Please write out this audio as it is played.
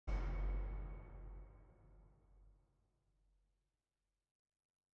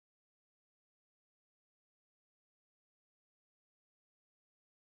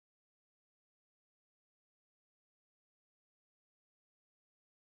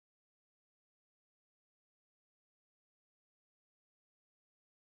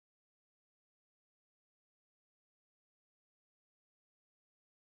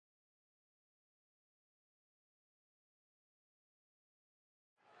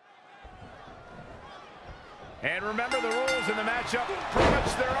And remember the rules in the matchup. Pretty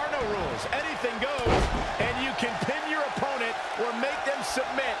much there are no rules. Anything goes, and you can pin your opponent or make them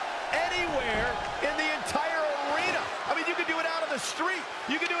submit anywhere in the entire arena. I mean, you can do it out on the street.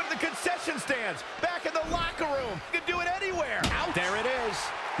 You can do it in the concession stands, back in the locker room. You can do it anywhere. Ouch. There it is.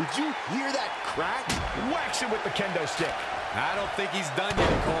 Did you hear that crack? Whacks him with the kendo stick. I don't think he's done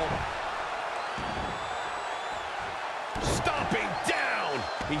yet, Cole. Stomping down.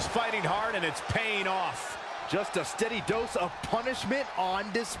 He's fighting hard, and it's paying off. Just a steady dose of punishment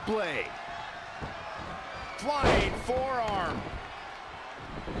on display. Flying forearm.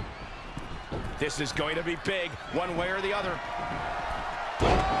 This is going to be big, one way or the other.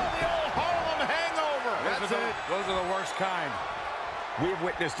 Oh, the old Harlem hangover. That's it. Those are the worst kind. We've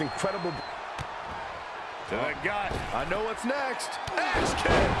witnessed incredible... To the gut. I know what's next. Axe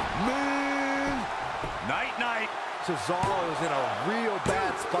kick. Move. Night-night. Cesaro is in a real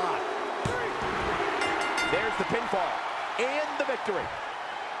bad spot. There's the pinfall and the victory.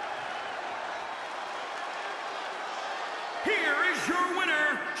 Here is your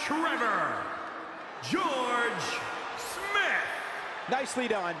winner, Trevor George Smith. Nicely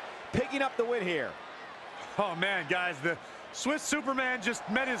done, picking up the win here. Oh, man, guys, the Swiss Superman just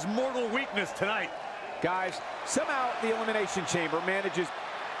met his mortal weakness tonight. Guys, somehow the Elimination Chamber manages...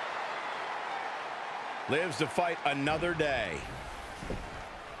 Lives to fight another day.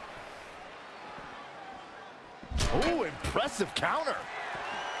 Oh, impressive counter.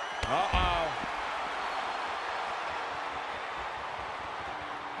 Uh-oh.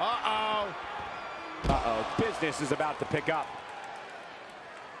 Uh-oh. Uh-oh. Business is about to pick up.